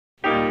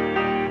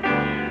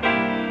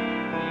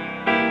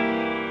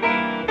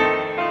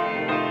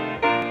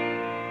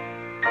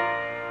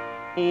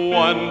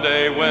One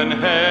day when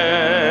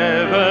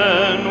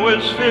heaven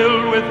was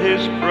filled with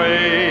his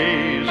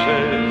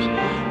praises,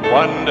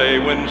 one day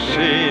when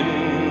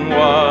sin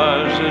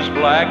was as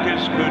black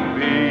as could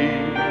be,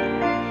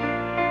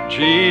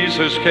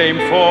 Jesus came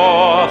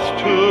forth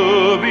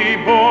to be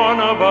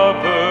born of a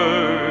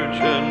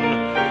virgin,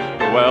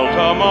 dwelt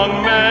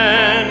among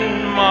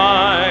men,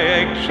 my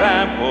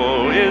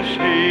example is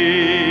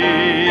he.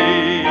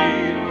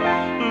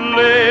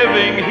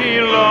 Living he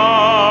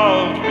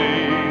loved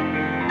me,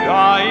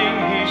 dying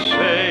he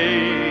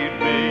saved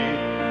me,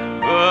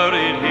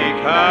 buried he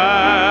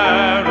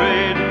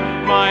carried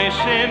my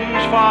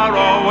sins far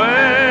away,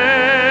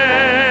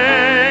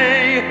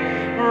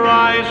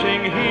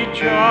 rising he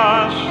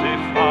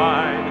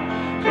justified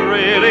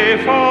freely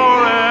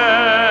forever.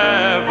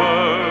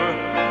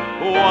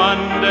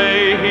 One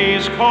day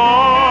he's coming,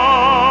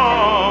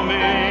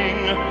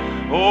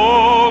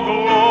 oh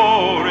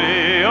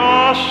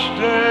glorious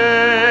day.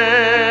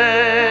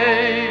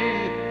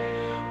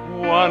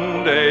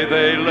 One day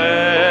they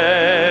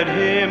led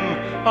him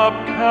up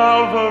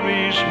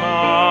Calvary's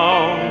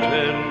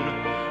mountain,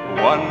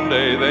 one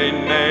day they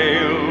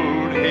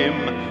nailed him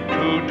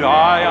to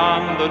die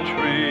on the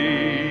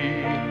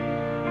tree.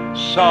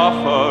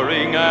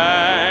 Suffering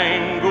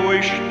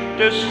anguish,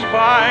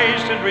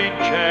 despised and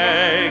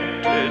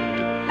rejected,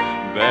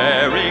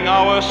 bearing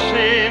our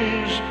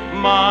sins,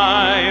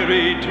 my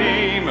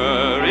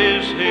Redeemer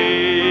is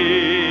he.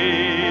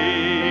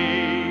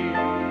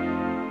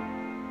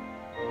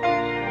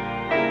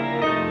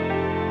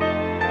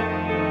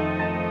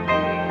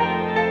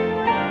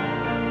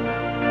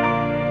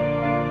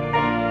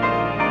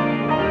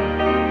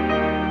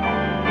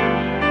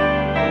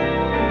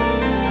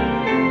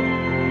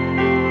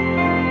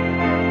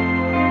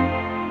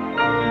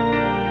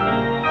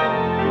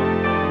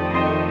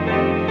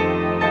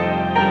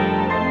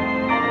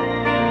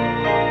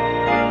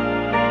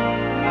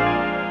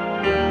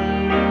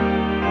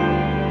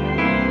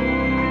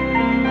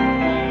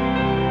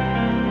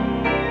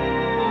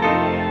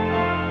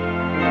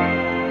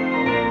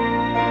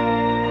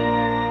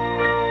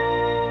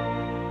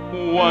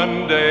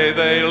 One day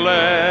they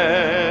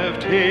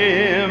left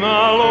him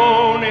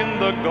alone in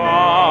the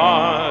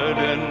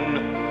garden,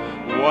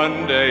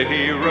 one day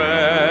he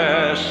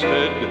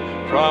rested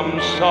from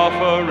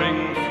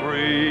suffering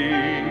free.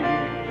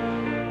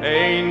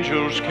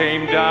 Angels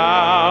came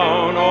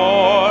down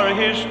o'er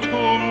his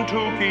tomb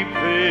to keep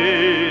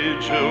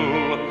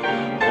vigil,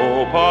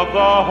 hope of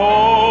the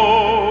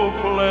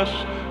hopeless,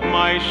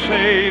 my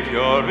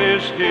Savior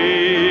is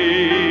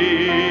he.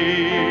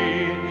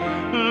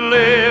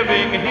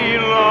 Living he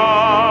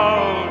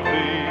loved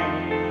me,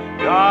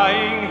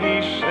 dying he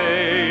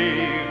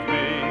saved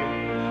me,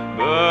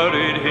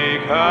 buried he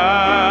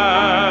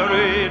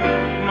carried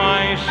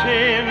my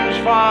sins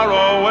far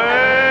away,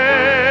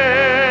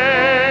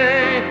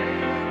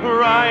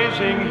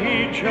 rising he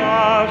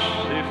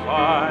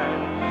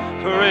justified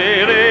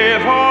freely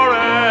forever.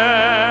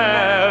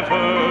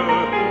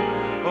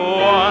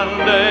 One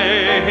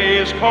day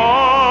he's coming,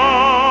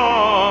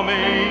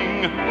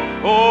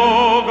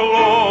 oh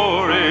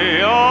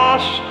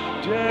glorious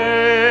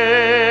day.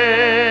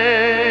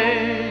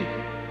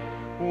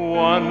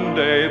 One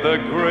day the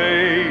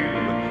grave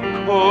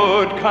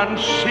could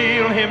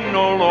conceal him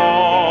no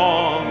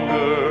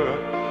longer,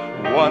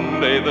 one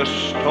day the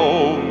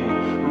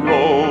stone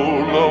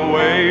rolled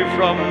away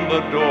from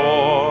the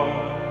door.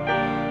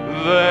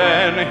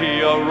 Then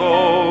he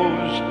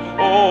arose,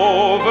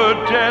 over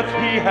death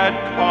he had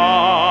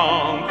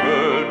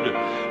conquered,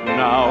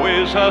 now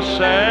is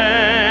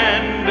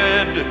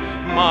ascended,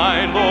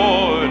 my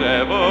Lord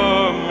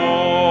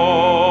evermore.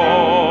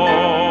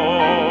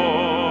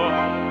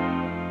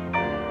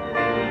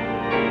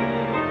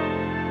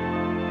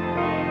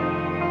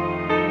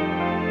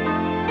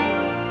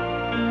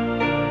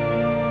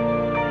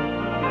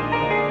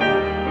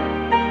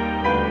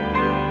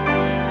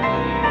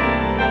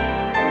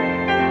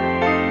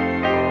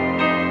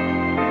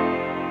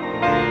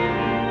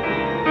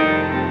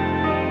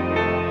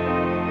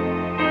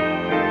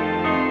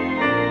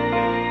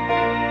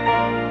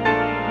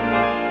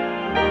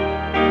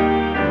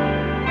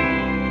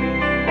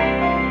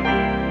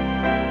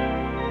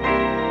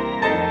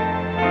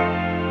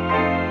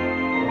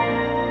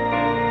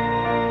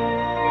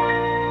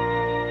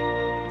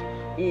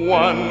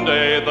 One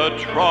day the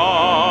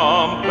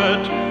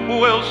trumpet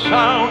will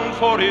sound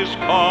for his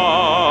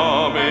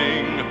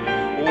coming,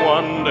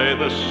 one day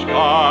the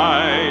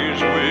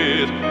skies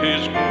with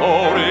his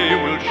glory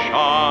will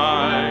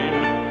shine.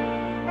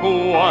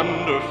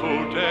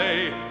 Wonderful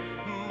day.